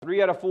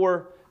3 out of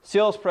 4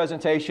 sales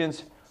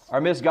presentations are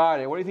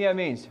misguided. What do you think that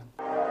means?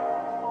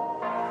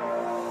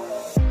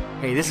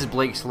 Hey, this is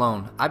Blake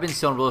Sloan. I've been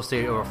selling real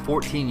estate over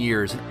 14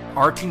 years.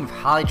 Our team of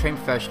highly trained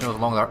professionals,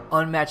 along with our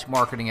unmatched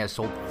marketing, has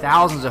sold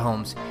thousands of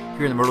homes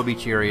here in the Myrtle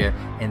Beach area,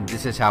 and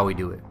this is how we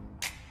do it.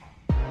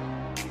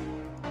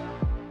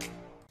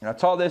 And I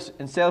taught this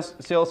in sales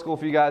school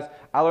for you guys.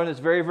 I learned this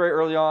very, very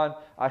early on.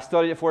 I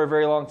studied it for a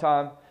very long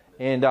time,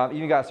 and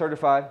even got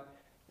certified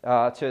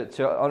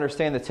to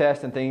understand the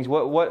test and things.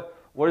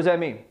 What does that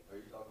mean? Are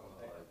you talking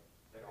about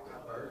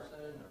like person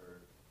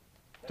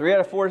or 3 out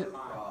of 4.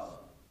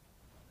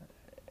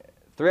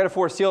 3 out of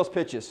 4 sales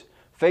pitches,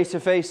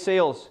 face-to-face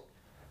sales,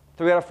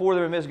 3 out of 4 of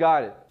them are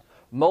misguided.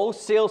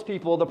 Most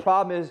salespeople, the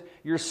problem is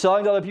you're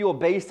selling to other people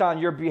based on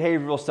your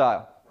behavioral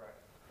style.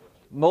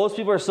 Most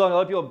people are selling to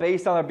other people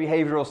based on their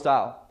behavioral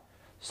style.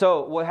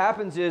 So what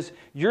happens is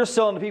you're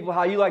selling to people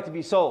how you like to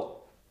be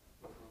sold.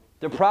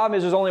 The problem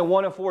is there's only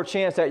 1 in 4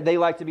 chance that they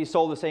like to be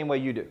sold the same way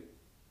you do.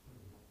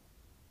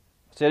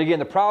 Say it again.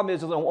 The problem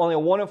is there's only a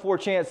 1 in 4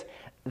 chance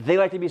they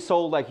like to be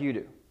sold like you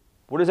do.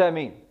 What does that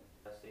mean?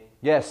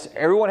 Yes,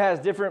 everyone has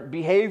different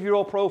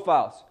behavioral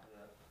profiles.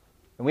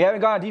 And we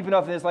haven't gone deep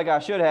enough in this like I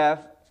should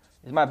have.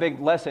 It's my big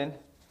lesson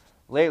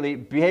lately.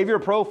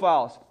 Behavioral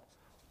profiles.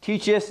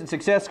 Teach this in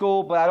Success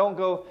School, but I don't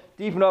go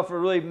deep enough to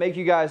really make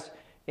you guys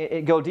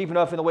go deep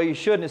enough in the way you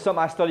should. And it's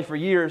something I studied for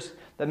years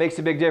that makes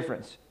a big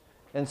difference.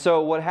 And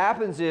so what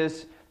happens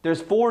is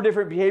there's 4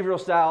 different behavioral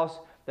styles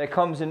that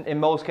comes in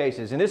most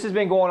cases. And this has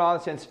been going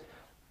on since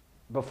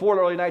before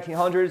the early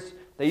 1900s.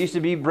 They used to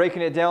be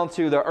breaking it down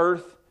to the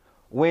earth,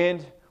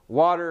 wind,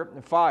 water,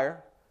 and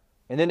fire.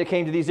 And then it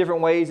came to these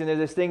different ways. And there's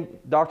this thing,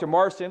 Dr.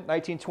 Marston,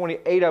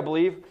 1928, I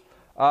believe,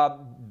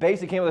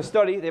 basically came with a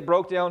study that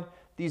broke down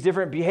these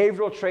different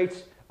behavioral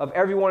traits of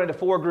everyone into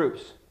 4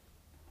 groups.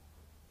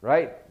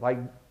 Right? Like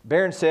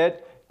Barron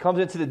said, comes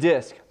into the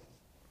disc.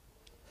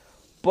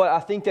 But I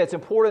think that's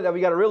important that we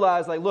got to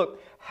realize, like,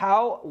 look,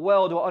 how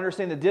well do I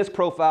understand the disc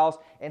profiles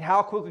and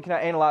how quickly can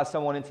I analyze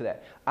someone into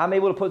that? I'm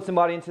able to put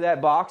somebody into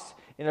that box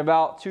in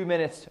about 2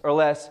 minutes or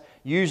less.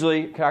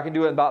 Usually, I can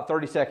do it in about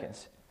 30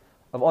 seconds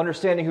of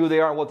understanding who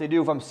they are and what they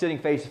do if I'm sitting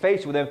face to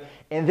face with them.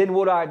 And then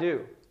what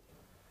do?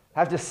 I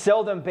have to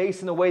sell them based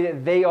on the way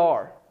that they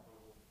are.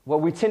 What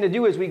we tend to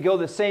do is we go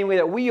the same way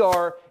that we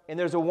are, and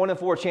there's a 1 in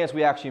 4 chance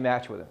we actually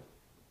match with them.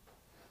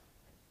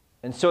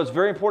 And so it's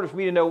very important for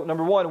me to know,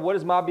 number 1, what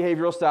is my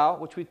behavioral style,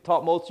 which we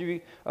taught most of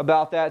you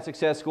about that at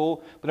Success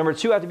School. But number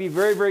 2, I have to be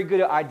very, very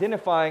good at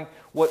identifying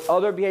what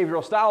other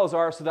behavioral styles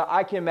are so that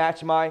I can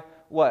match my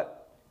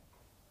what?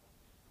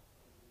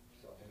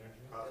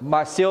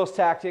 My sales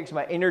tactics,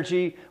 my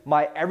energy,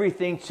 my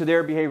everything to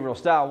their behavioral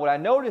style. What I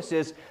notice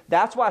is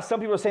that's why some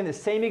people are saying the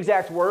same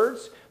exact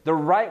words at the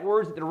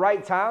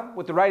right time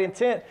with the right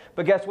intent,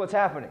 but guess what's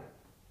happening?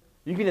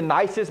 You can be the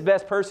nicest,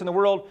 best person in the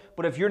world,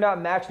 but if you're not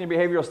matching your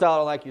behavioral style, I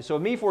don't like you. So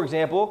me, for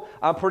example,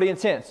 I'm pretty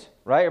intense,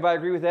 right? Everybody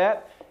agree with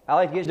that? I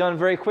like to get done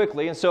very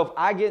quickly, and so if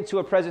I get into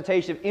a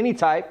presentation of any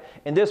type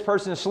and this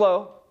person is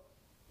slow,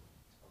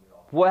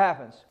 what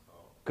happens?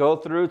 Go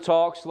through,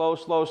 talk, slow,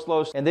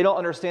 and they don't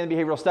understand the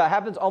behavioral style. It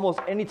happens almost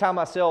any time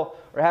I sell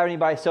or have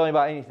anybody selling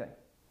about anything.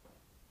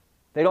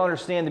 They don't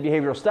understand the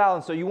behavioral style,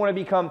 and so you want to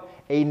become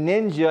a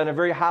ninja and a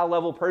very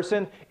high-level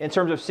person in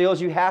terms of sales.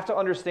 You have to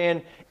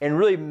understand and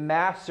really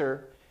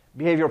master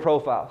behavioral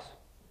profiles.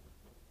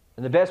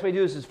 And the best way to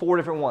do this is 4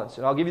 different ones.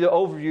 And I'll give you the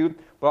overview,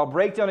 but I'll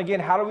break down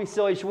again how do we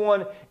sell each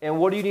one and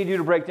what do you need to do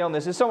to break down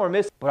this. It's somewhere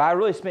missing, but I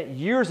really spent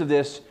years of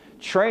this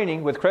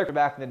training with Craig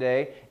back in the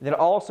day, and then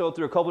also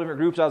through a couple different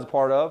groups I was a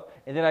part of,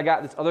 and then I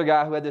got this other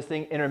guy who had this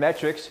thing,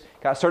 Intermetrics,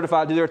 got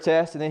certified to do their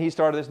test, and then he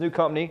started this new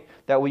company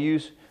that we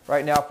use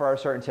right now for our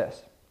certain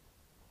tests.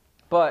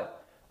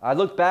 But I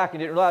looked back and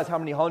didn't realize how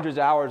many hundreds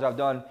of hours I've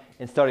done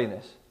in studying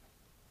this.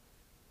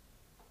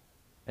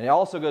 And it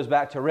also goes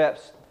back to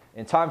reps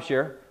and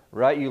timeshare,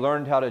 right? You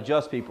learned how to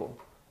adjust people.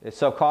 It's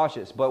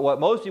subconscious. But what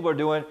most people are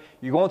doing,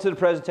 you're going to the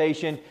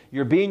presentation,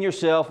 you're being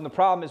yourself, and the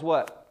problem is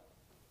what?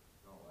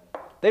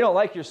 They don't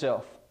like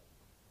yourself.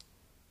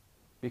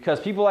 Because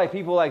people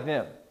like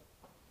them.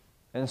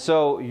 And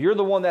so you're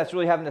the one that's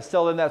really having to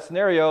sell them that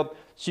scenario.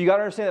 So you got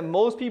to understand that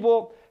most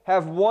people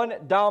have 1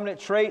 dominant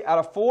trait out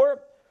of 4.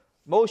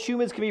 Most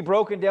humans can be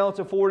broken down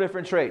to 4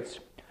 different traits.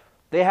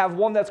 They have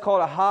one that's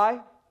called a high,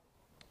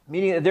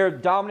 meaning that their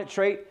dominant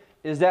trait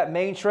is that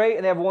main trait,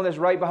 and they have one that's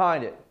right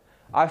behind it.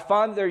 I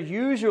find they're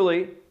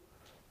usually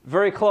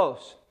very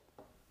close.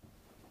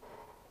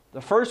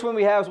 The first one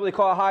we have is what they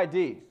call a high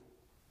D.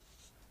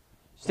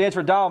 Stands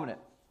for dominant.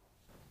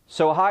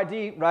 So a high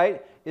D,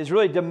 right, is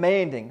really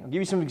demanding. I'll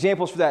give you some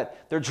examples for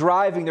that. They're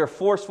driving, they're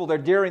forceful, they're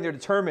daring, they're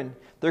determined,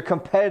 they're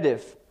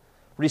competitive,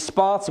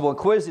 responsible,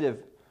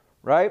 inquisitive,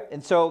 right?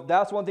 And so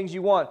that's one of the things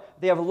you want.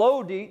 They have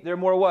low D, they're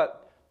more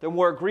what? They're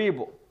more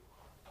agreeable.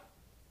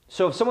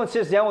 So if someone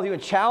sits down with you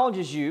and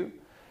challenges you,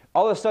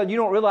 all of a sudden you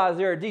don't realize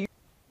they're a D.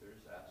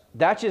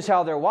 That's just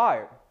how they're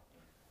wired.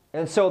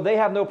 And so they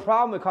have no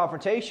problem with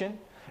confrontation.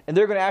 And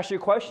they're going to ask you a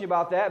question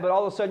about that, but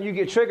all of a sudden you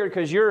get triggered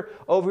because you're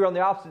over here on the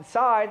opposite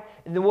side,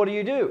 and then what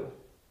do?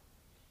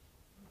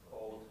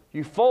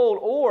 You fold,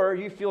 or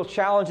you feel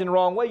challenged in the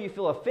wrong way. You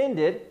feel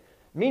offended.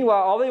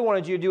 Meanwhile, all they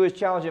wanted you to do is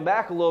challenge them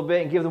back a little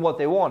bit and give them what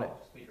they wanted.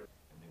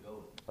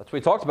 That's what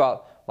we talked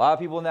about. A lot of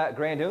people in that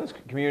Grand Dunes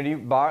community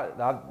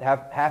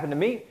have happened to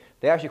me.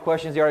 They ask you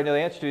questions they already know the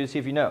answer to see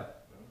if you know.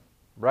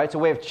 Right? It's a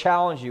way of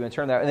challenging you and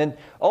turn that. And then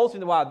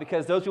ultimately, why?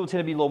 Because those people tend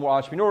to be a little more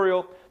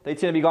entrepreneurial. They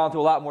tend to be gone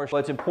through a lot more. But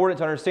it's important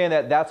to understand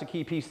that that's a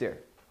key piece there.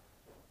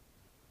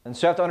 And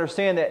so you have to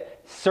understand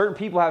that certain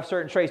people have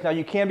certain traits. Now,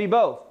 you can be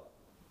both.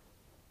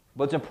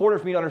 But it's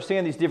important for me to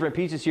understand these different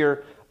pieces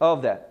here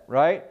of that,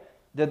 right?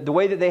 The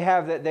way that they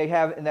have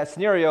in that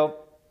scenario,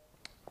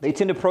 they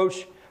tend to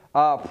approach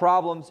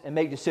problems and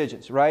make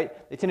decisions, right?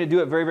 They tend to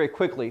do it very, very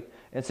quickly.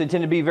 And so they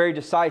tend to be very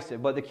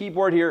decisive. But the key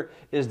word here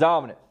is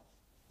dominant.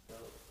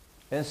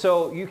 And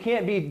so you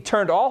can't be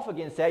turned off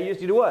against that. You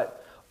just need to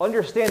what?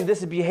 Understand this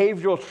is a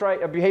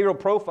behavioral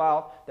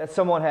profile that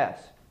someone has.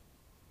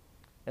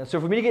 And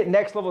so for me to get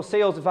next level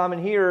sales, if I'm in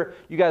here,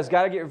 you guys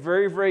got to get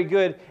very, very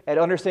good at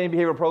understanding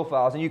behavioral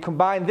profiles. And you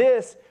combine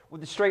this with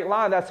the straight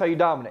line, that's how you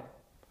dominate.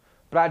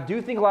 But I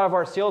do think a lot of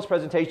our sales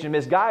presentations are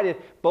misguided,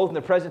 both in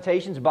the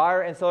presentations,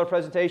 buyer and seller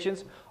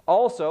presentations.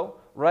 Also,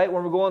 right,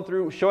 when we're going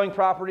through showing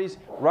properties,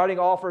 writing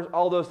offers,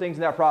 all those things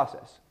in that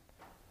process.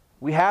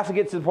 We have to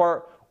get to the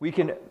part we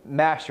can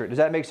master it. Does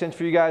that make sense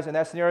for you guys in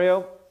that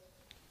scenario?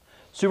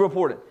 Super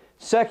important.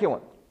 Second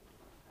one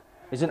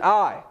is an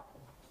I.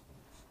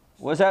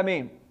 What does that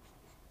mean?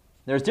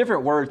 There's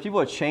different words. People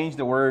have changed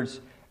the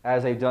words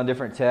as they've done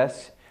different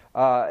tests.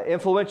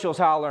 Influential is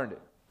how I learned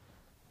it.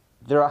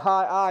 They're a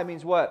high I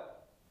means what?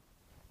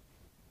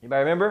 Anybody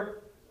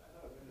remember?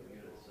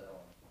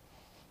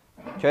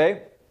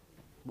 Okay.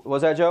 What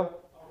was that, Joe?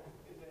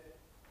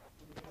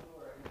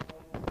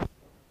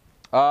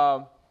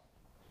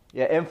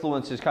 Yeah,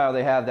 influence is kind of,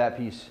 they have that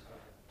piece.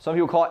 Some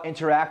people call it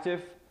interactive.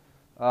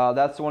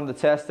 That's one of the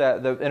tests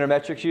that the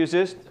Intermetrics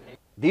uses.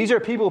 These are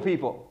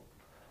people.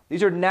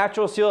 These are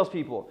natural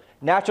salespeople.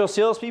 Natural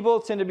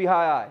salespeople tend to be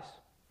high I's.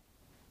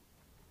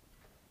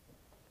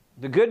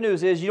 The good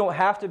news is you don't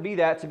have to be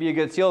that to be a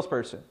good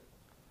salesperson.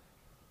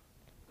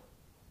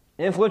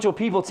 Influential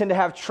people tend to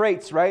have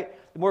traits, right?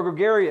 The more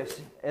gregarious,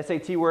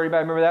 SAT word,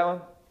 anybody remember that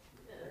one?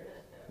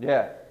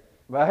 Yeah,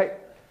 right?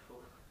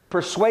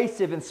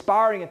 Persuasive,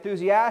 inspiring,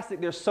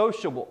 enthusiastic, they're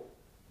sociable.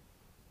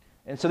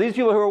 And so these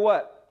people who are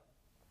what?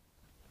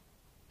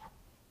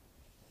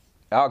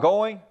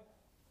 Outgoing,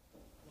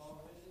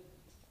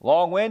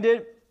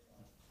 long-winded,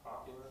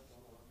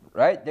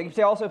 right? They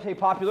can also say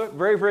popular.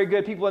 Very, very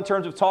good people in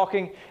terms of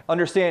talking,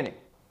 understanding.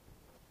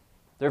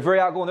 They're very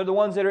outgoing. They're the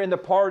ones that are in the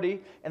party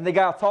and they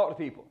got to talk to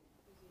people.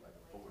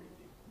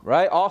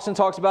 Right? Austin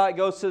talks about it,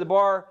 goes to the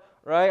bar,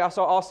 right? I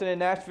saw Austin in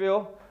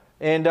Nashville.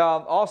 And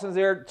Austin's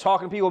there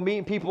talking to people,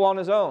 meeting people on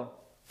his own.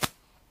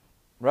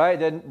 Right?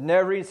 They'd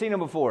never even seen him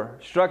before.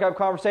 Struck up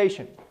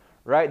conversation.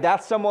 Right?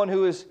 That's someone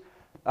who is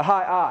a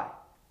high I.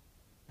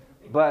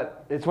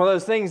 But it's one of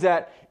those things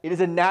that it is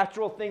a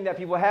natural thing that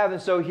people have.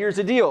 And so here's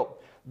the deal.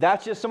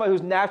 That's just somebody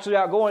who's naturally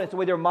outgoing. It's the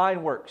way their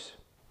mind works.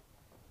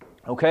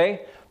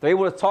 Okay? They're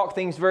able to talk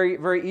things very,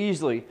 very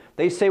easily.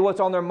 They say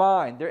what's on their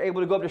mind. They're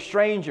able to go up to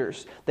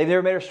strangers. They've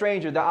never met a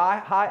stranger. The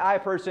high I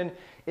person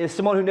is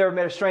someone who never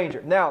met a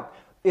stranger. Now,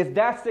 if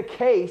that's the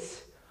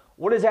case,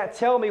 what does that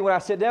tell me when I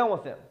sit down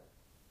with them?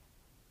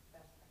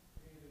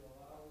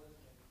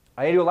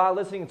 I need to do a lot of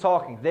listening and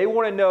talking. They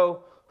want to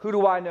know, who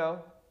do I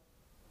know?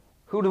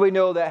 Who do we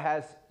know that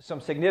has some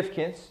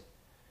significance?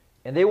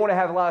 And they want to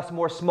have a lot of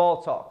more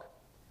small talk.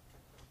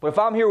 But if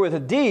I'm here with a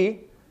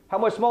D, how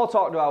much small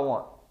talk do I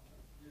want?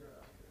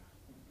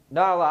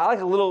 Not a lot. I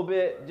like a little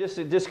bit just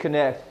to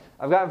disconnect.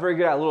 I've gotten very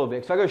good at a little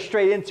bit. So if I go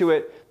straight into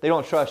it, they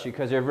don't trust you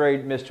because they're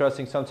very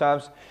mistrusting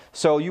sometimes.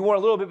 So you want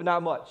a little bit, but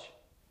not much.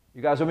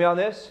 You guys with me on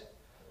this?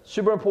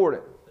 Super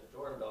important.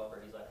 Jordan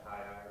Belfort, he's like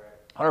high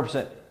I, right?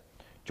 100%.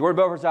 Jordan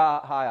Belfort's a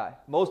high I.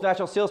 Most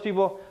natural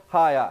salespeople,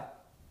 high I.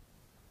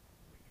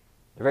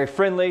 They're very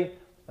friendly.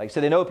 Like I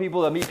said, they know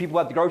people. They'll meet people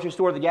at the grocery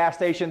store, the gas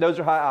station. Those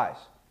are high I's.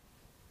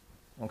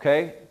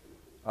 Okay?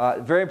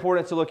 Very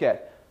important to look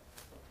at.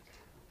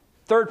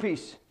 Third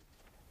piece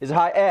is a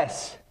high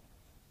S.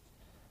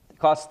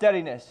 Called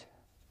steadiness.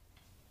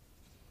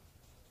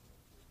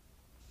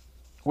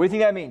 What do you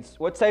think that means?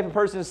 What type of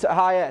person is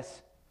high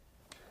S?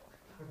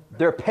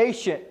 They're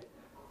patient,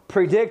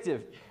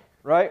 predictive,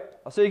 right?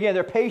 I'll say it again.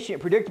 They're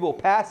patient, predictable,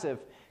 passive,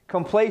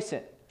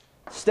 complacent,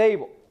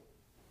 stable.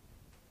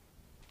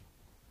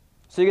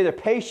 So again, they're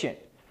patient,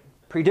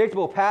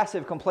 predictable,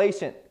 passive,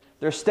 complacent.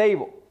 They're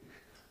stable.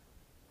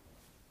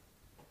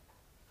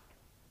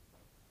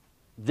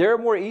 They're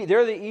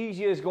the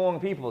easiest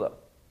going people, though.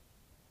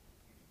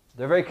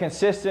 They're very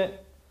consistent.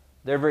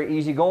 They're very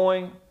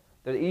easygoing.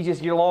 They're the easiest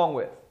to get along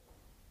with.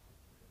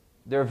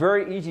 They're a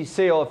very easy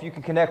sale if you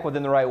can connect with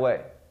them the right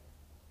way.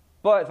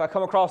 But if I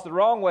come across the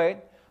wrong way,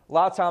 a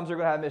lot of times they're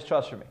going to have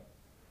mistrust for me.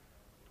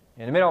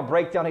 In a minute, I'll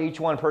break down how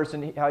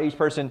each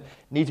person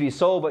needs to be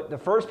sold. But the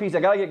first piece, I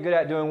got to get good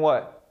at doing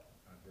what?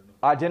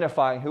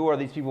 Identifying who are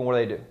these people and what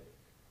do they do.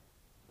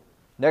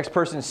 Next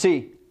person,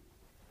 C.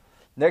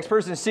 Next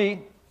person, C,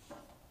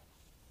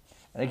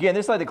 And again,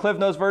 this is like the Cliff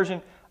Notes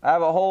version. I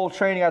have a whole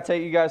training I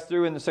take you guys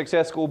through in the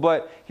Success School,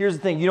 but here's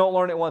the thing. You don't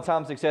learn it one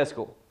time in Success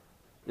School.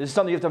 This is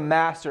something you have to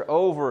master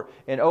over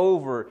and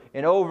over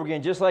and over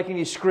again, just like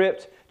any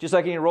script, just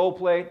like any role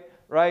play,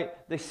 right?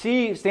 The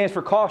C stands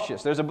for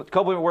cautious. There's a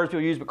couple of words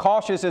people use, but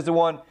cautious is the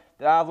one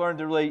that I've learned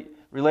to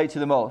relate to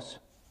the most.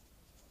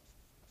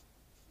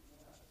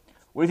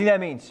 What do you think that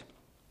means?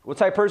 What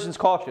type of person is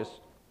cautious?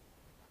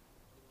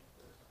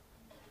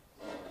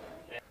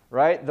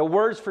 Right? The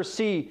words for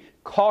C,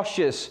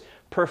 cautious,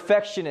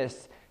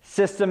 perfectionist,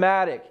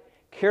 systematic,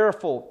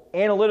 careful,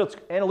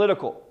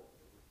 analytical.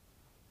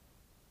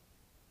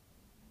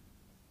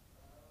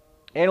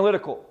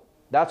 Analytical.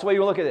 That's the way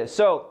you look at this.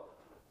 So,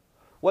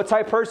 what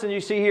type of person do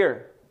you see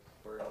here?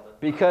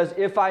 Because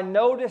if I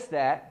notice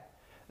that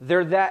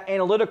they're that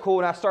analytical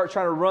and I start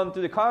trying to run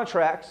through the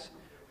contracts,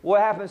 what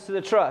happens to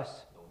the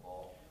trust?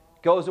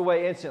 Goes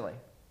away instantly.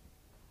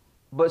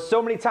 But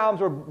so many times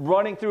we're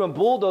running through and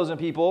bulldozing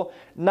people,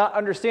 not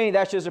understanding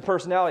that's just a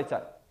personality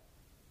type.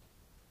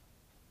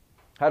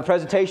 I had a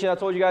presentation, I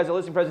told you guys, a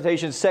listening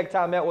presentation. Second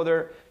time I met with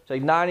her. She's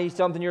like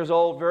 90-something years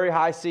old, very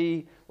high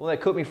C. When they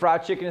cooked me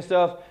fried chicken and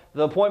stuff,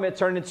 the appointment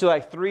turned into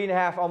like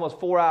 3.5, almost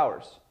 4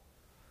 hours.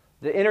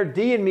 The inner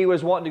D in me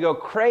was wanting to go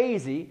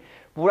crazy.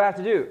 But what do I have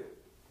to do?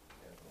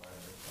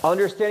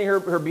 Understanding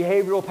her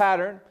behavioral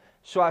pattern.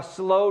 So I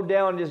slowed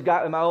down and just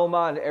got in my own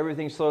mind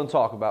everything slow and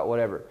talk about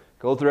whatever.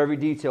 Go through every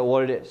detail,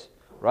 what it is.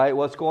 Right?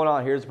 What's going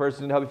on? Here's the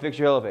person to help you fix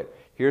your elevator.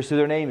 Here's who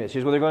their name is.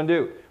 Here's what they're going to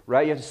do.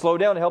 Right? You have to slow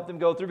down to help them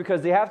go through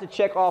because they have to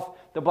check off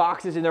the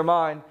boxes in their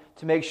mind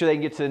to make sure they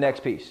can get to the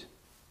next piece.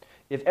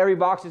 If every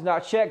box is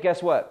not checked,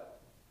 guess what?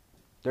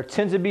 There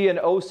tends to be an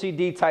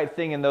OCD type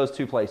thing in those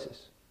two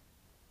places.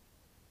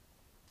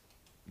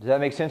 Does that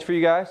make sense for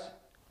you guys?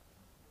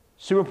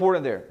 Super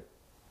important there.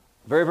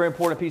 Very, very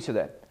important piece of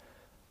that.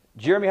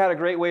 Jeremy had a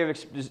great way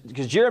of,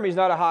 because Jeremy's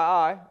not a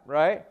high I,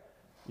 right?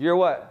 You're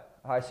what?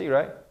 High C,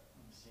 right?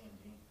 C and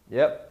D.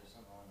 Yep.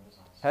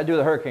 Had to do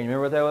with a hurricane. You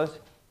remember what that was?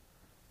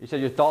 You said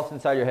your thoughts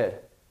inside your head.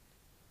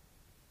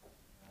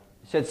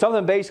 You said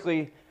something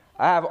basically,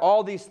 I have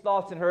all these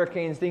thoughts and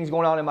hurricanes, things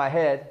going on in my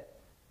head,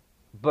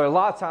 but a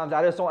lot of times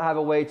I just don't have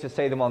a way to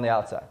say them on the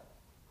outside.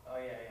 Oh,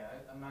 yeah.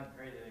 I'm not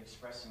great at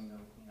expressing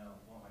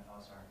what my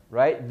thoughts are.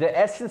 Right? The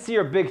S and C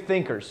are big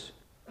thinkers.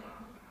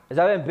 As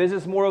I've been in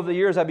business more over the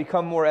years, I've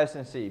become more S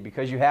and C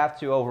because you have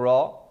to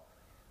overall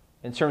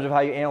in terms of how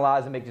you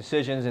analyze and make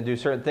decisions and do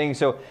certain things.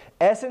 So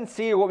S and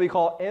C are what we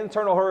call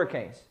internal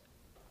hurricanes.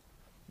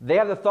 They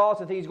have the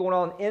thoughts and things going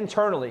on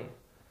internally,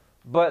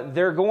 but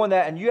they're going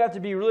that, and you have to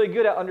be really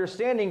good at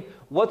understanding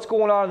what's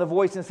going on in the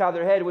voice inside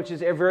their head, which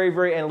is very,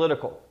 very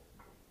analytical.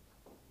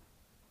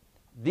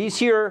 These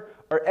here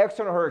are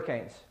external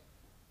hurricanes.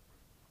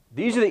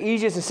 These are the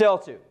easiest to sell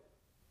to.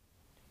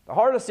 The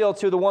hardest to sell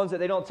to are the ones that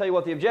they don't tell you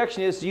what the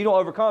objection is, so you don't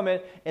overcome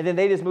it, and then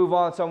they just move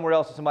on somewhere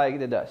else to somebody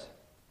that does.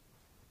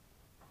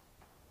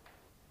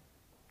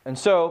 And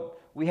so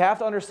we have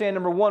to understand,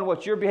 number one,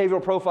 what your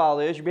behavioral profile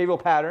is, your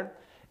behavioral pattern,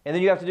 and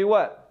then you have to do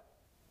what?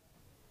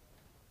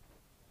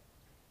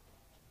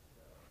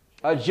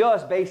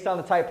 Adjust based on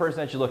the type of person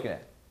that you're looking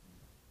at.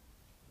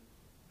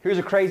 Here's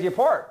the crazier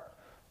part.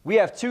 We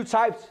have two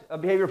types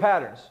of behavior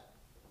patterns.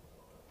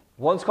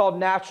 One's called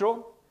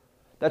natural.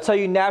 That's how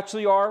you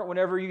naturally are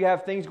whenever you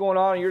have things going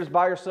on and you're just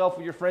by yourself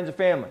with your friends and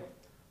family.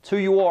 It's who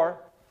you are,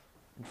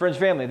 friends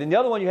and family. Then the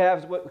other one you have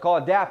is what we call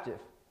adaptive.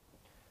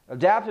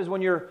 Adaptive is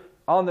when you're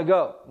on the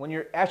go, when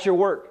you're at your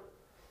work,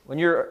 when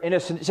you're in a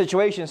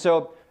situation.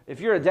 So if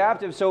you're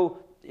adaptive, so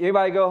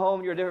anybody go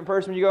home, you're a different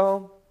person when you go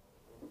home?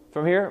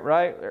 From here,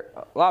 right?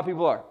 A lot of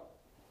people are.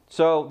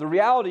 So the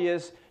reality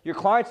is your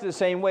clients are the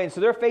same way. And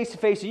so they're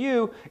face-to-face to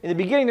you. In the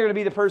beginning, they're going to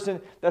be the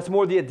person that's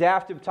more the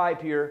adaptive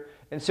type here.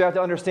 And so you have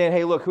to understand,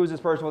 hey, look, who's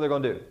this person? What they're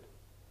going to do?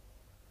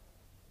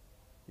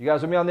 You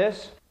guys with me on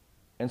this?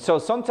 And so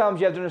sometimes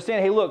you have to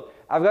understand, hey, look,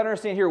 I've got to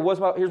understand here's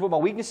what my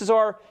weaknesses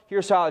are.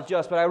 Here's how I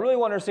adjust. But I really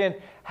want to understand,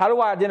 how do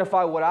I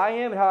identify what I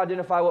am and how I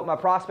identify what my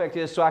prospect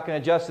is so I can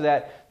adjust to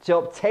that to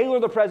help tailor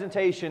the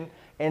presentation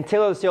and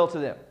tailor the sale to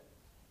them.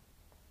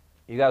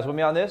 You guys with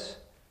me on this?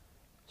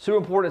 Super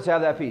important to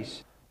have that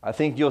piece. I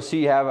think you'll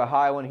see you have a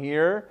high one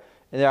here,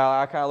 and then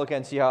I kind of look at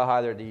and see how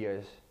high their D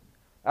is.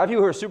 I have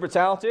people who are super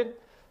talented,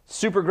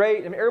 super great.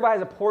 I mean, everybody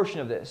has a portion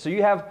of this. So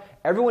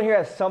everyone here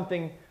has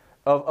something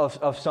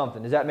of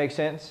something. Does that make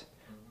sense?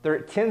 There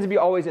tends to be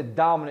always a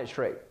dominant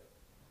trait.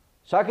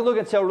 So I can look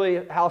and tell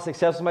really how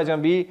successful somebody's going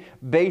to be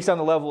based on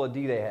the level of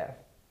D they have.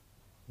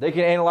 They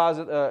can analyze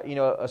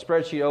a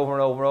spreadsheet over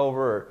and over and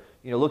over, or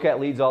look at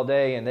leads all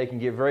day, and they can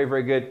get very,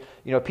 very good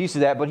piece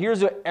of that. But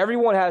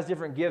everyone has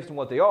different gifts and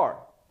what they are.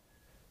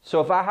 So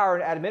if I hire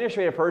an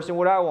administrative person,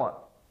 what do I want?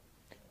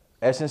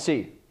 S and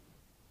C.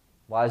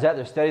 Why is that?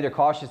 They're steady, they're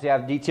cautious, they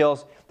have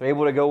details, they're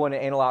able to go in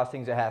and analyze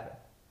things that happen.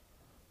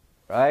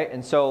 Right?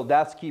 And so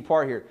that's the key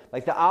part here.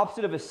 Like the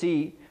opposite of a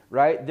C,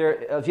 right?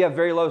 If you have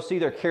very low C,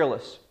 they're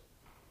careless.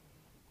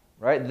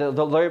 Right? The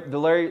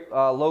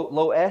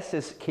low S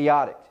is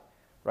chaotic.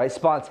 Right?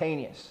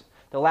 Spontaneous.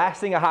 The last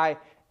thing a high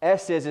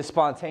S is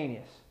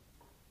spontaneous.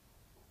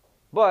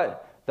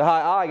 But the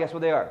high I, guess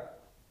what they are?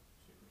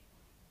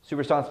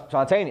 Super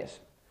spontaneous,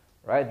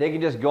 right? They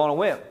can just go on a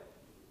whim.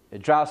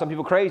 It drives some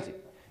people crazy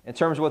in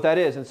terms of what that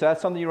is. And so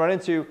that's something you run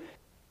into.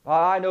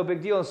 High I, no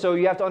big deal. And so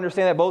you have to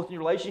understand that both in your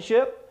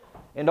relationship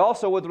and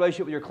also with the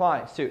relationship with your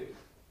clients too.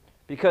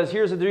 Because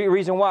here's the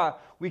reason why.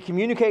 We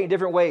communicate in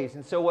different ways.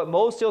 And so what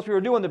most salespeople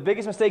are doing, the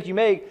biggest mistake you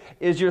make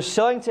is you're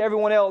selling to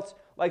everyone else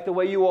like the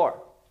way you are.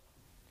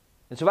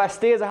 And so if I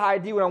stay as a high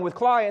D when I'm with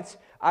clients,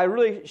 I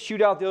really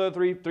shoot out the other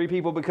three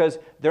people because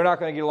they're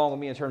not going to get along with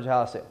me in terms of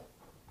how I say it.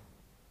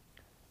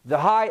 The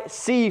high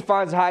C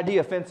finds a high D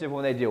offensive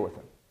when they deal with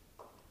them.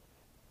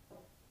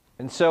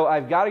 And so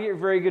I've got to get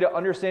very good at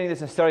understanding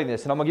this and studying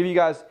this. And I'm going to give you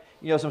guys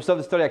some stuff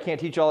to study. I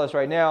can't teach all this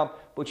right now,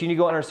 but you need to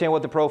go understand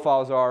what the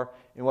profiles are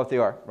and what they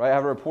are. Right? I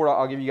have a report.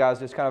 I'll give you guys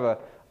just kind of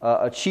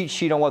a cheat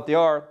sheet on what they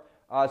are.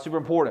 It's super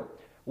important.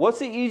 What's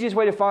the easiest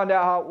way to find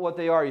out what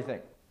they are, you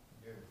think?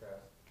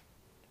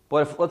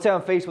 But let's say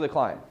I'm faced with a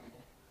client.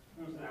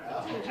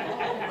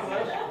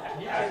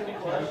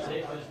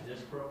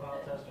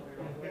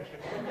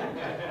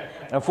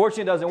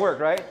 Unfortunately, it doesn't work,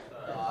 right?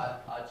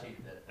 I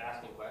cheat that.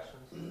 Asking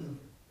questions.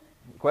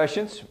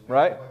 Questions,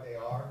 right? What they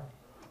are.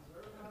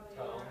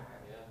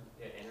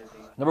 Yeah,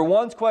 energy. Number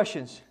 1's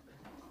questions.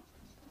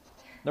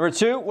 Number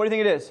 2, what do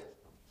you think it is?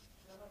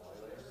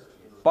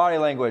 Body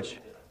language.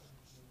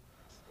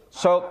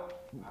 So, I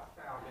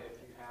found that if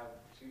you have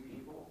two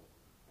people,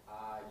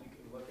 you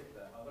can look at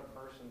the other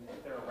person,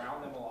 if they're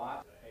around them a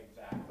lot.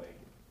 Exactly.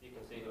 You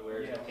can see the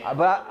words.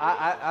 but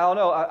I don't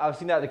know. I've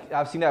seen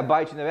that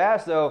bite you in the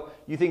ass. Though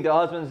you think the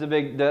husband's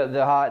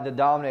the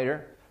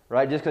dominator,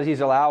 right? Just because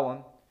he's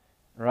allowing,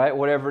 right?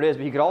 Whatever it is.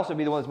 But he could also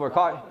be the one that's more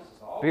caught.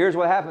 But here's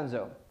what happens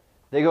though: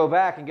 they go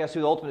back and guess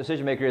who the ultimate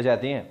decision maker is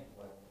at the end?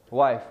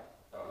 Wife.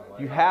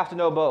 You have to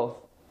know both.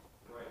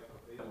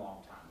 A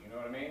long time. You know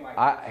what I mean?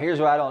 Like, Here's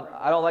what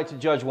I don't like to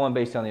judge one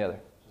based on the other.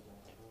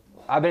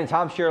 I've been in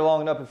timeshare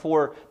long enough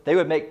before they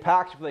would make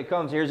pacts before they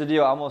come. So here's the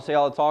deal: I'm going to say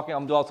all the talking.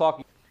 I'm going to do all the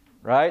talking,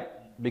 right?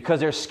 Because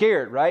they're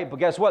scared, right? But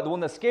guess what? The one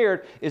that's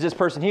scared is this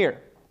person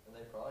here. And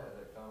they probably had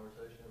that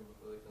conversation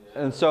before they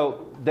come. And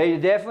so they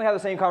definitely have the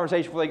same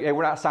conversation. Like, hey,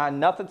 we're not signing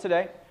nothing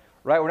today,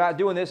 right? We're not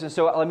doing this, and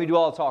so let me do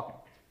all the talking.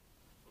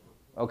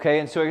 Okay,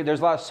 and so there's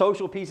a lot of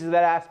social pieces of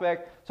that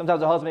aspect. Sometimes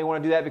the husband may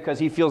want to do that because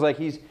he feels like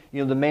he's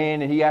the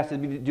man and he has to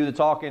do the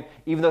talking,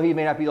 even though he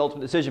may not be the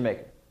ultimate decision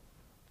maker.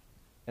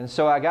 And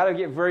so I got to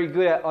get very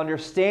good at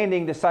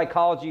understanding the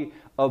psychology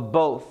of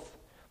both,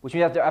 which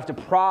means I have to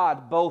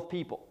prod both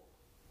people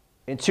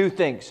in two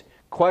things: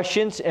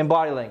 questions and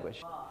body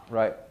language.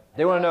 Right?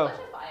 They want to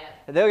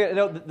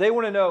know. They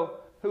want to know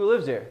who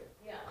lives there,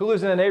 who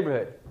lives in the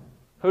neighborhood,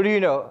 who do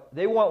you know.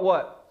 They want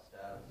what?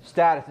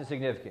 Status and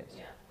significance.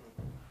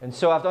 And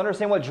so I have to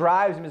understand what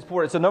drives them is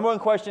important. So number one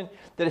question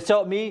that has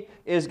helped me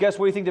is, guess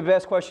what you think the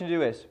best question to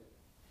do is?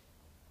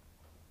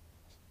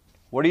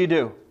 What do you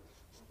do?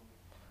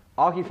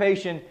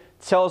 Occupation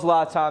tells a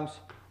lot of times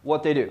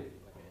what they do. Like an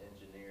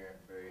engineer,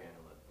 very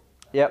analytical.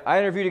 Yep. I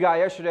interviewed a guy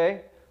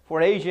yesterday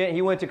for an agent.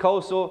 He went to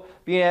Coastal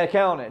being an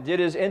accountant, did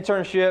his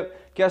internship.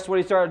 Guess what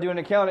he started doing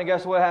accounting?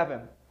 Guess what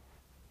happened?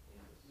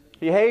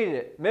 He hated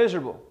it.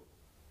 Miserable.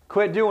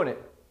 Quit doing it.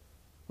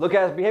 Look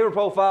at his behavior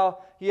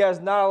profile. He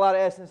has not a lot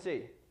of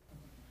S&C.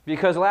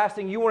 Because the last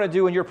thing you want to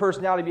do in your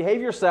personality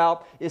behavior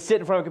style is sit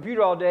in front of a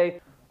computer all day,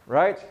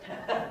 right?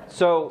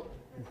 So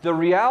the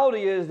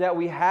reality is that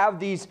we have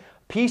these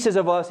pieces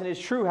of us, and it's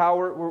true how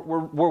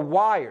we're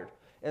wired.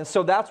 And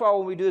so that's why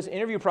when we do this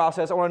interview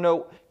process, I want to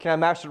know, can I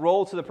match the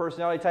role to the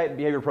personality type and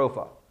behavior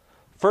profile?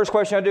 First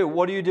question I do,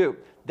 what do you do?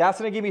 That's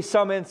going to give me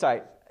some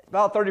insight,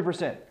 about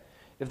 30%.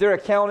 If they're an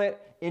accountant,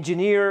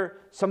 engineer,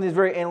 something that's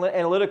very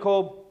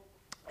analytical,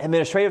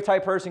 administrative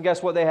type person,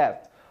 guess what they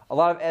have? A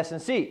lot of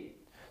S&C.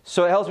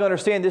 So it helps me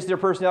understand this is their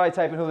personality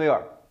type and who they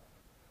are.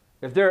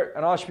 If they're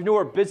an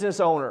entrepreneur,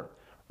 business owner,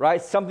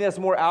 right, something that's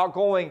more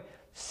outgoing,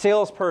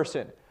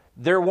 salesperson,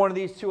 they're one of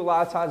these two a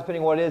lot of times,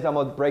 depending on what it is. I'm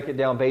going to break it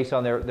down based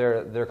on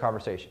their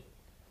conversation.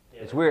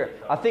 Yeah, it's weird.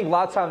 I think a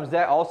lot of times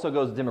that also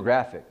goes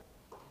demographic.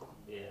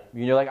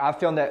 Yeah. Like I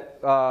found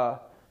that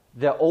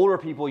the older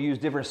people use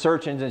different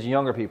search engines than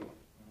younger people.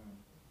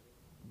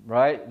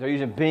 Right? They're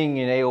using Bing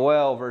and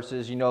AOL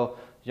versus,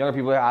 younger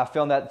people. I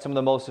found that some of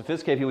the most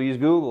sophisticated people use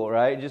Google,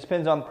 right? It just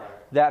depends on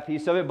that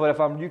piece of it. But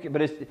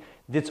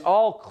it's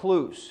all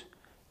clues.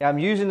 And I'm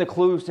using the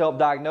clues to help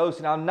diagnose,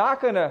 and I'm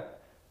not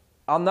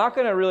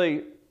gonna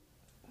really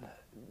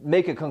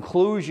make a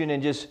conclusion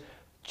and just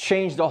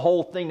change the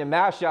whole thing to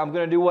match it. I'm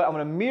gonna do what? I'm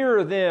gonna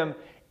mirror them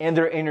and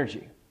their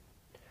energy.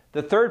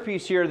 The third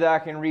piece here that I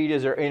can read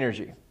is their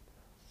energy.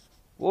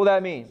 What will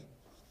that mean?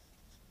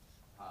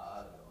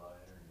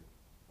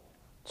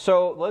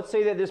 So let's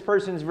say that this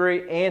person's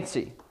very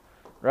antsy,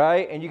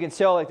 right? And you can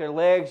tell like their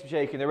legs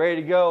shaking, they're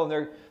ready to go,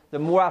 and the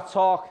more I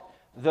talk,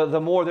 the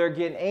more they're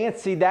getting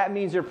antsy. That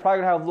means they're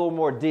probably gonna have a little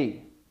more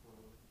D.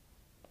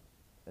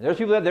 And there's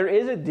people that there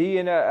is a D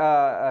and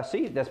a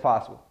C that's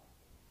possible.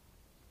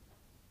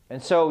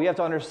 And so you have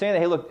to understand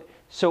that. Hey, look.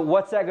 So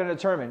what's that going to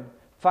determine?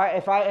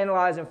 If I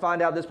analyze and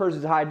find out this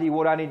person's high D,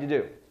 what do I need to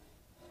do?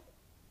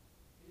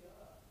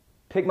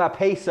 pick my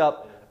pace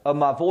up of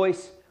my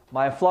voice,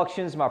 my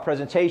inflections, my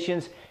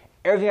presentations.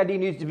 Everything I do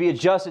needs to be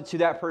adjusted to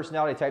that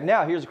personality type.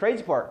 Now, here's the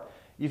crazy part.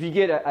 If you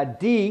get a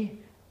D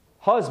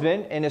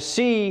husband and a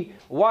C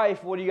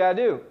wife, what do you got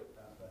to do?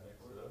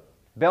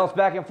 Bounce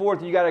back and forth.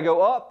 And you got to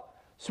go up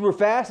super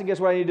fast. And guess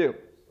what I need to do?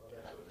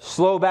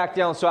 Slow back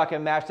down so I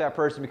can match that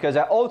person. Because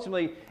I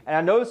ultimately, and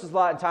I know this is a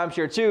lot in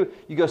timeshare too,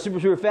 you go super,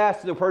 super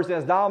fast to the person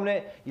that's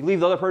dominant. You leave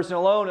the other person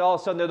alone. And all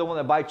of a sudden, they're the one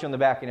that bites you on the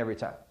back end every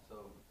time.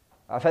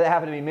 I've had that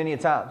happen to me many a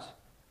times.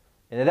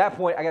 And at that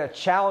point, I got to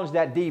challenge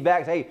that D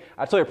back. Say, hey,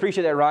 I totally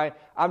appreciate that, Ryan.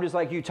 I'm just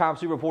like you. Time's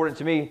super important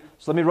to me.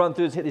 So let me run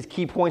through this, hit these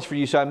key points for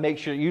you so I make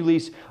sure you at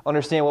least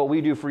understand what we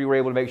do for you. We're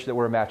able to make sure that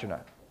we're a match or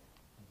not.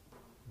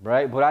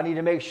 Right? But I need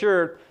to make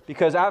sure,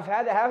 because I've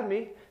had that happen to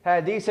me.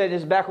 Had D said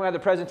this back when I had the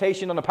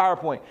presentation on the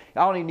PowerPoint.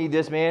 I don't even need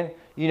this, man.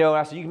 You know, and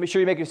I said, you can make sure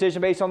you make a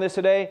decision based on this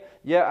today.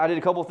 Yeah, I did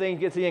a couple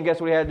things, get to the end.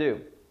 Guess what he had to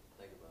do?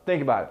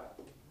 Think about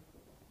it.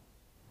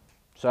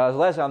 So I was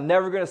lesson, I'm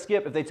never going to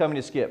skip if they tell me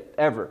to skip.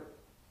 Ever.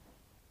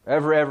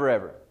 Ever, ever,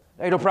 ever.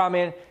 Hey, no problem,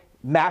 man.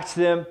 Match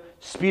them.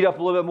 Speed up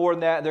a little bit more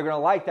than that. They're going to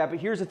like that. But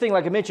here's the thing,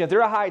 like I mentioned, if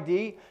they're a high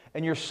D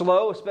and you're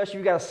slow, especially if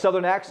you've got a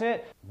southern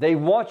accent, they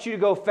want you to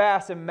go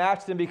fast and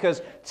match them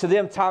because to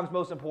them, time's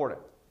most important.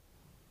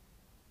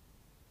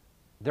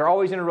 They're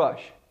always in a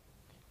rush.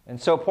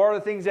 And so part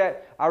of the things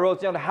that I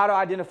wrote down, how to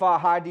identify a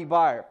high D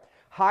buyer.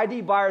 High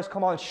D buyers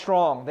come on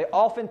strong. They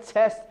often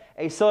test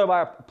a seller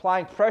by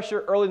applying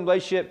pressure early in the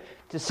relationship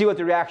to see what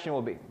the reaction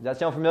will be. Does that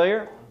sound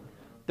familiar?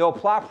 They'll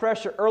apply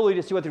pressure early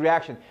to see what the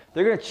reaction.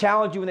 They're going to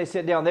challenge you when they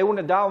sit down. They want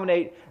to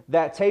dominate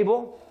that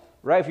table,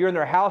 right? If you're in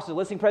their house, a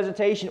listing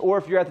presentation, or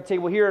if you're at the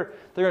table here,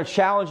 they're going to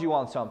challenge you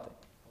on something.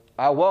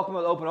 I welcome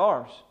them with open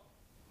arms.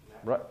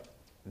 Right?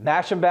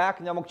 Match them back,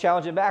 and then I'm going to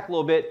challenge them back a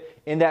little bit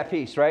in that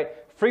piece, right?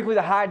 Frequently,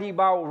 the high D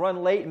buyer will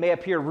run late and may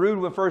appear rude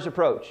when first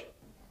approach.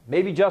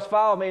 Maybe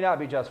justifiable, may not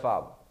be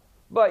justifiable.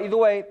 But either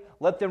way,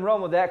 let them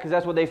run with that because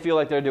that's what they feel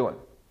like they're doing.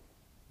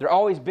 They're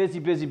always busy,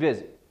 busy,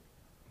 busy.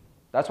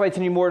 That's why they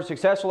tend to be more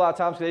successful a lot of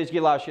times because they just get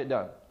a lot of shit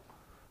done.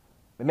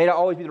 It may not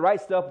always be the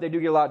right stuff, but they do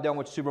get a lot done,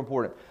 which is super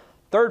important.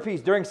 Third piece,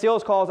 during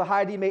sales calls, a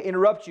high D may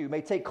interrupt you, may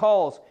take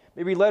calls,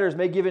 may read letters,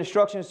 may give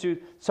instructions to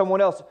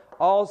someone else,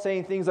 all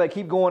saying things like,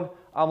 keep going,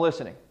 I'm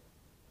listening.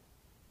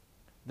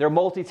 They're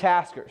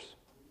multitaskers.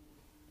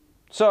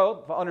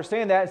 So, if I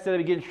understand that, instead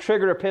of getting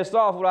triggered or pissed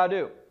off, what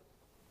do?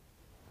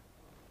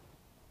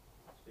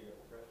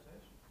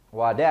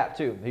 Well, I adapt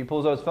too. He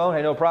pulls up his phone,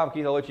 hey, no problem,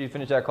 Keith, I'll let you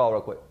finish that call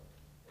real quick.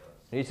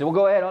 And he said, well,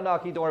 go ahead. Oh, no,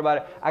 Keith, don't worry about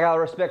it. I got a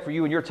respect for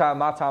you and your time,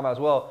 my time as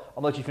well.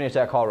 I'll let you finish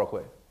that call real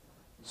quick.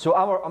 So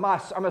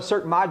I'm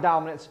asserting my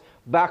dominance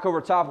back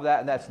over top of that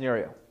in that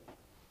scenario.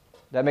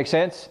 That makes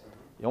sense?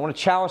 You don't want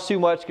to challenge too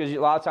much because a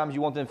lot of times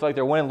you want them to feel like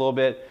they're winning a little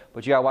bit,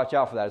 but you got to watch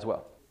out for that as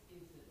well.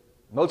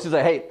 Most is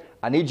like, hey,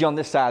 I need you on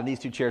this side, these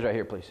two chairs right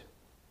here, please.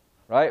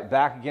 Right?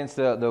 Back against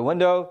the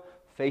window,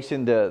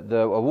 facing the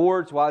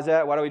awards. Why is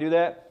that? Why do we do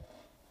that?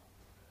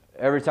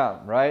 Every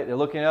time, right? They're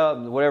looking up,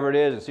 whatever it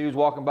is, and see who's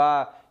walking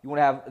by. You want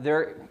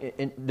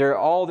to have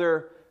all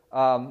their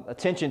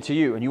attention to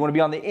you, and you want to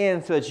be on the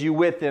end so that you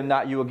with them,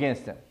 not you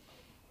against them.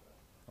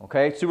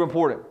 Okay, super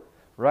important,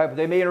 right? But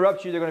they may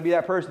interrupt you. They're going to be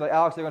that person like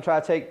Alex. They're going to try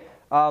to take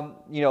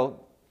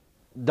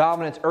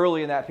dominance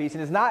early in that piece,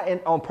 and it's not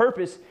on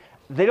purpose.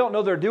 They don't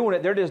know they're doing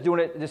it. They're just doing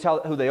it just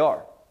who they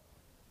are.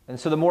 And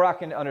so the more I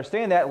can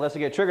understand that, unless I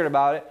get triggered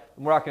about it,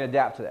 the more I can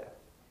adapt to that.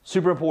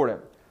 Super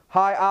important.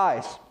 High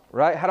I's,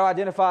 right? How to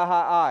identify a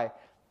high I?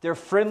 They're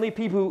friendly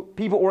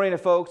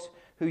people-oriented folks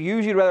who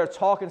usually rather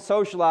talk and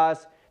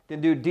socialize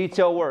than do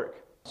detail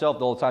work the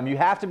whole time. You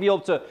have to be able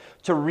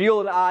to reel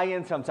an eye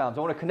in sometimes.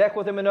 I want to connect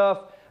with them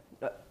enough,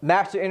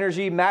 match the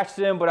energy, match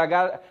them, but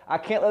I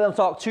can't let them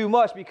talk too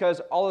much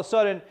because all of a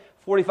sudden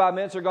 45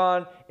 minutes are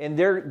gone and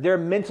they're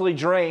mentally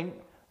drained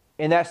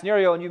in that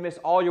scenario and you miss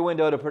all your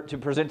window to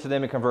present to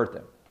them and convert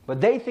them.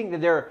 But they think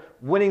that they're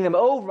winning them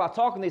over by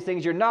talking these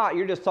things. You're not.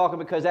 You're just talking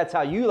because that's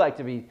how you like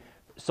to be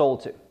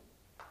sold to.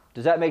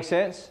 Does that make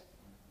sense?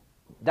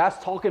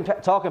 That's talking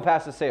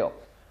past the sale,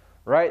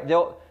 right?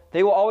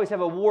 They will always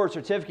have awards,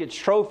 certificates,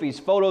 trophies,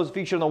 photos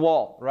featured on the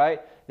wall,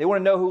 right? They want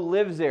to know who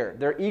lives there.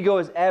 Their ego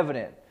is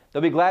evident.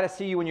 They'll be glad to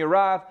see you when you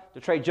arrive.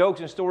 They'll trade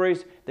jokes and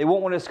stories. They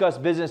won't want to discuss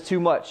business too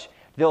much.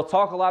 They'll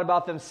talk a lot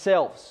about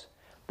themselves.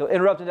 They'll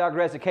interrupt and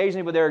digress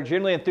occasionally, but they're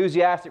generally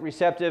enthusiastic,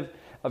 receptive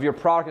of your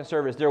product and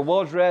service. They're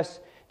well-dressed,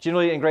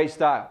 generally in great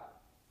style.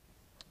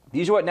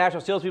 These are what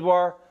natural salespeople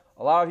are.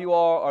 A lot of you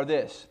all are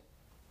this.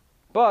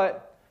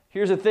 But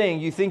here's the thing.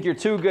 You think you're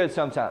too good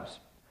sometimes.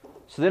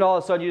 So then all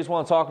of a sudden you just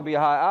want to talk and be a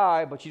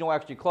high I, but you don't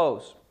actually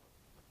close.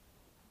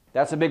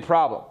 That's a big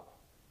problem.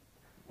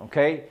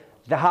 Okay?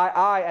 The high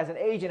I as an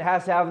agent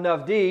has to have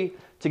enough D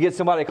to get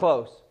somebody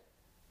close.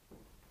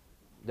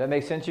 Does that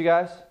make sense, you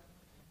guys?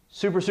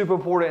 Super, super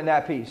important in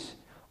that piece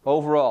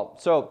overall.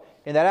 So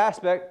in that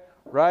aspect,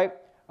 right,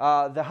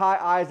 the high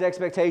I's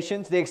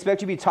expectations, they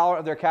expect you to be tolerant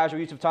of their casual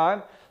use of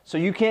time, so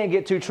you can't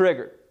get too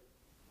triggered.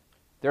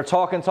 They're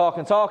talking.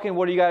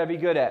 What do you got to be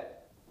good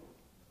at?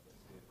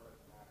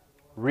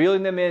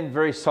 Reeling them in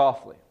very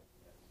softly.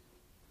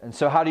 And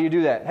so how do you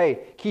do that? Hey,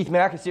 Keith,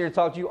 man, I can sit here and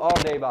talk to you all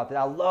day about that.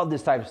 I love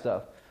this type of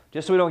stuff.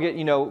 Just so we don't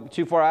get,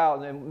 too far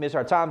out and miss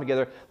our time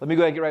together, let me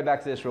go ahead and get right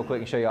back to this real quick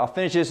and show you. I'll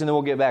finish this and then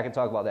we'll get back and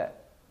talk about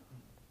that.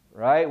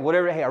 Right?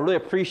 Whatever. Hey, I really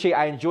appreciate,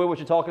 I enjoy what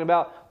you're talking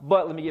about,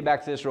 but let me get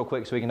back to this real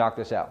quick so we can knock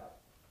this out.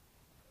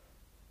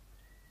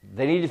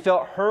 They need to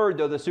feel heard,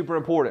 though. That's super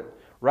important.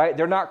 Right?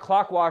 They're not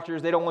clock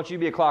watchers. They don't want you to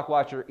be a clock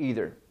watcher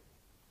either.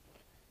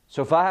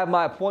 So if I have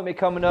my appointment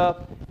coming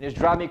up and it's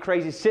driving me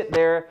crazy, sit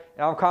there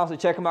and I'm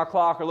constantly checking my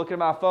clock or looking at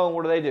my phone,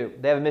 what do?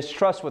 They have a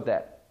mistrust with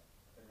that.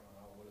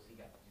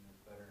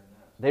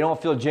 They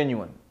don't feel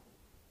genuine,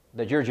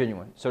 that you're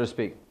genuine, so to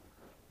speak.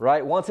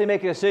 Right? Once they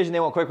make a decision, they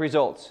want quick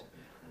results.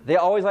 They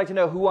always like to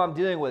know who I'm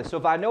dealing with. So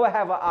if I know I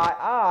have an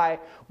I,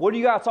 what do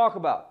you got to talk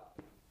about?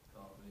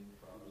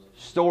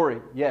 Story.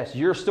 Yes,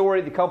 your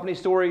story, the company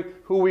story,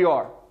 who we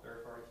are.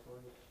 Third-party story?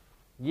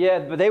 Yeah,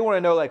 but they want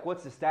to know, like,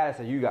 what's the status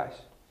of you guys?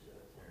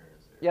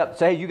 Yep.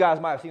 So, hey, you guys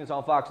might have seen this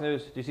on Fox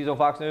News. Did you see this on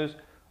Fox News?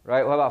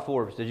 Right? What about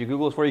Forbes? Did you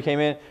Google this before you came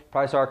in? You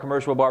probably saw a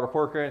commercial with Barbara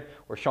Corcoran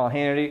or Sean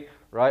Hannity,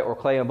 right? Or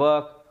Clay and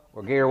Buck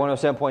or Gator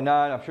 107.9.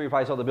 I'm sure you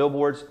probably saw the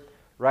billboards,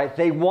 right?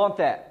 They want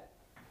that.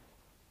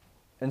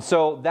 And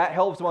so that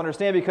helps them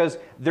understand because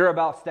they're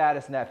about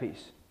status in that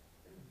piece.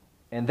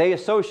 And they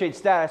associate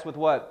status with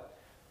what?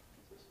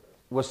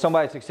 With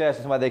somebody's success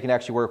and somebody they can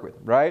actually work with,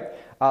 right?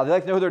 They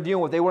like to know who they're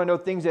dealing with. They want to know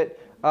things that,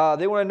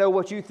 they want to know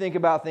what you think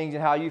about things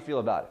and how you feel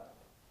about it.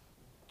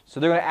 So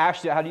they're going to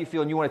ask you, how do you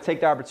feel? And you want to take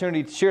the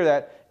opportunity to share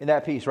that in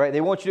that piece, right?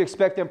 They want you to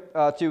expect them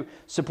to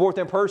support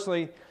them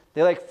personally.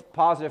 They like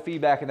positive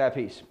feedback in that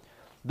piece.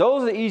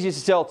 Those are the easiest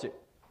to sell to,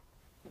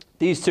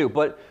 these two.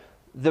 But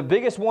the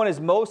biggest one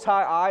is most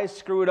high eyes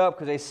screw it up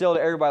because they sell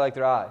to everybody like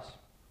their eyes,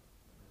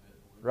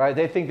 right?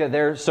 They think that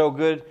they're so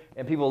good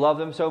and people love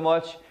them so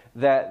much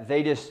that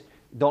they just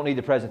don't need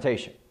the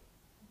presentation,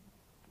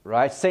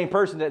 right? Same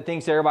person that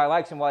thinks that everybody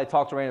likes them while they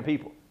talk to random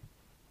people.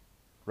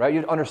 Right?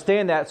 You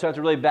understand that, so you have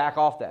to really back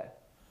off that.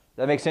 Does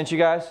that make sense, you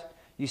guys?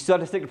 You still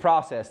have to stick to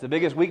process. The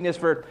biggest weakness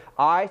for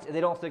eyes is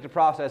they don't stick to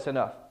process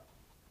enough.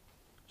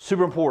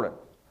 Super important.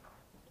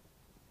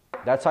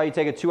 That's how you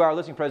take a 2-hour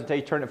listening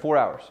presentation, turn it 4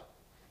 hours.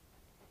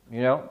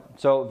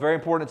 So very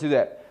important to do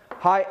that.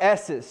 High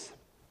S's.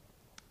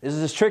 This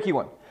is this tricky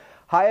one.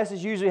 High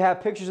S's usually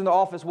have pictures in the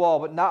office wall,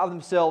 but not of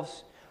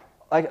themselves,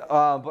 but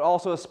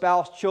also a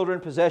spouse, children,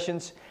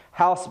 possessions,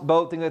 house,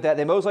 boat, things like that.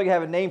 They most likely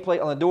have a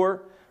nameplate on the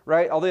door.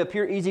 Right? Although they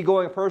appear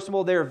easygoing and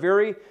personable, they are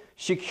very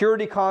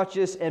security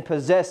conscious and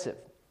possessive.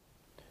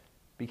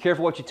 Be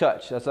careful what you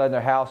touch. That's in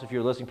their house if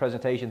you're a listing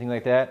presentation, things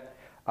like that.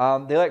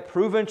 They like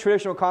proven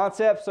traditional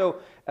concepts. So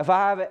if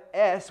I have an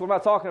S, what am I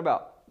talking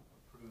about?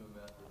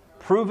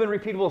 Proven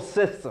repeatable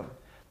system.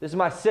 This is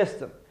my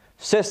system.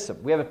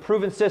 We have a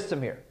proven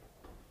system here.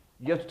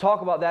 You have to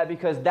talk about that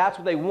because that's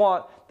what they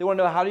want. They want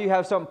to know, how do you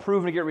have something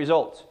proven to get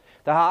results?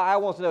 The how I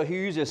want to know who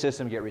uses this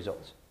system to get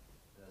results.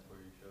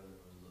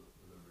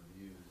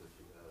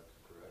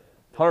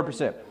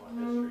 100%.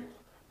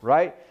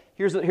 Right?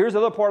 Here's the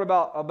other part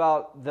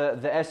about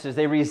the S's.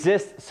 They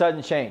resist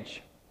sudden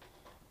change.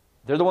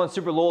 They're the ones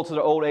super loyal to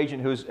the old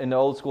agent who's in the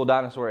old school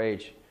dinosaur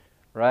age.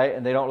 Right?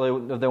 And they don't really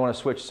know if they want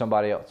to switch to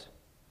somebody else.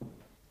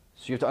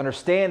 So you have to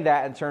understand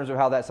that in terms of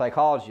how that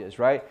psychology is.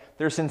 Right?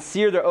 They're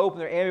sincere, they're open,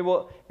 they're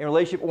amiable, and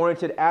relationship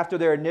oriented after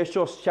their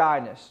initial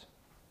shyness.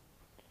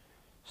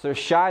 So they're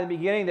shy in the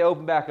beginning, they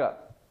open back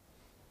up.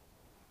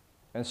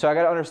 And so I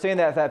got to understand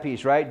that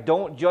piece, right?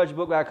 Don't judge a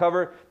book by a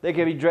cover. They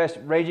can be dressed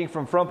ranging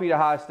from frumpy to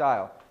high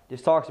style.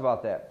 Just talks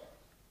about that.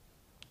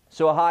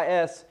 So a high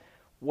S,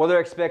 what are their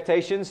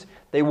expectations?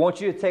 They want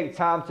you to take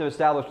time to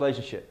establish a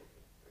relationship.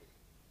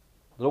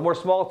 A little more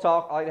small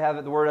talk. I like to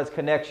have the word as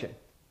connection.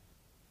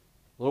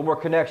 A little more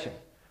connection,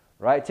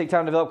 right? Take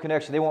time to develop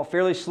connection. They want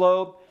fairly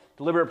slow,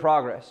 deliberate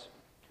progress.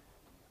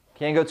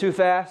 Can't go too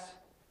fast,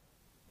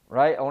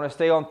 right? I want to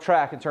stay on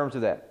track in terms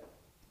of that.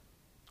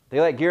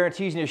 They like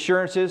guarantees and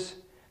assurances.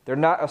 They're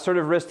not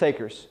assertive risk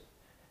takers.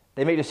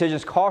 They make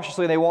decisions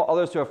cautiously and they want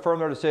others to affirm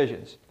their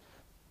decisions.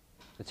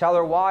 It's how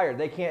they're wired.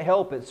 They can't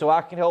help it, so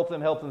I can help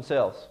them help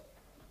themselves.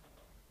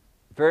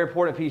 Very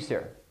important piece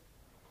there.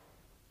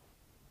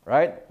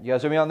 Right? You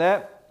guys with me on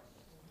that?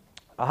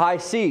 A high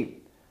C.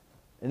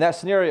 In that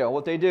scenario,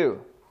 what they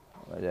do.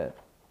 Like that.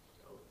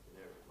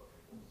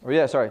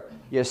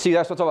 C,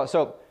 that's what I'm talking about.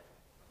 So,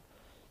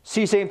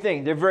 C, same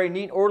thing. They're very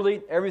neat,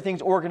 orderly.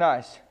 Everything's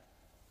organized.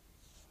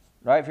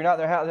 Right? If you're not in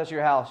their house, that's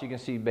your house. You can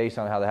see based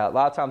on how the house. A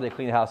lot of times they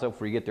clean the house up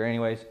before you get there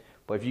anyways.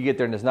 But if you get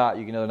there and it's not,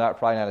 you can know they're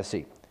probably not a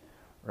C.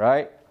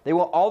 Right? They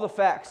want all the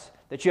facts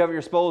that you have at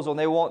your disposal, and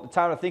they want the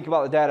time to think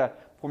about the data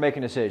before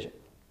making a decision.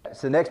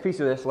 So the next piece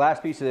of this,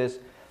 last piece of this,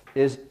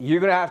 is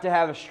you're going to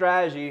have a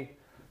strategy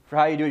for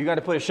how you do it. You're going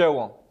to put a show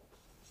on.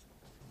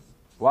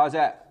 Why is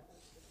that?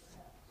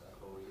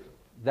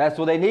 That's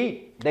what they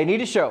need. They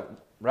need a show.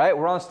 Right?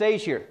 We're on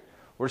stage here.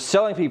 We're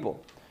selling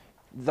people.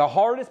 The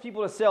hardest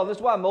people to sell, this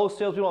is why most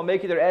salespeople don't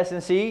make it their S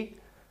and C,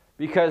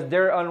 because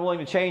they're unwilling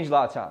to change a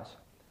lot of times.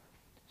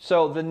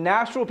 So the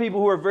natural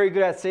people who are very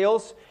good at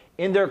sales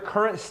in their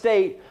current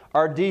state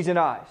are D's and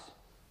I's.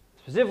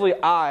 Specifically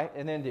I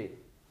and then D.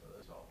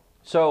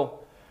 So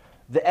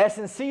the S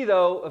and C,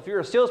 though, if you're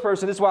a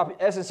salesperson, this is why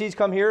S and C's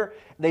come here.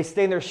 They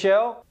stay in their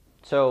shell.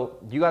 So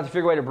you have to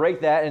figure a way to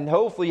break that, and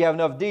hopefully you have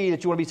enough D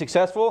that you want to be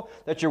successful,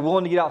 that you're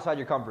willing to get outside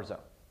your comfort zone.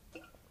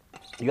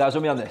 You guys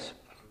with me on this?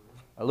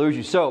 I lose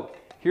you. So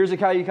here's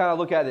how you kind of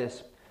look at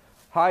this.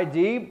 High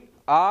D,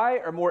 I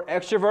are more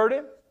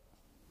extroverted.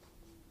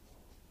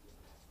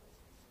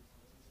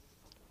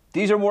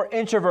 These are more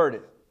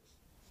introverted.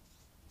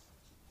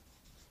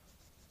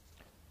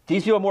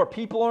 These people are more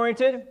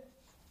people-oriented.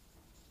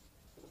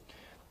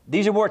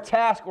 These are more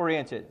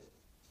task-oriented.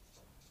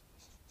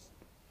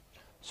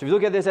 So if you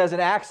look at this as an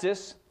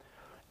axis,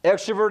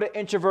 extroverted,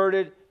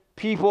 introverted,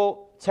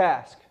 people,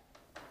 task.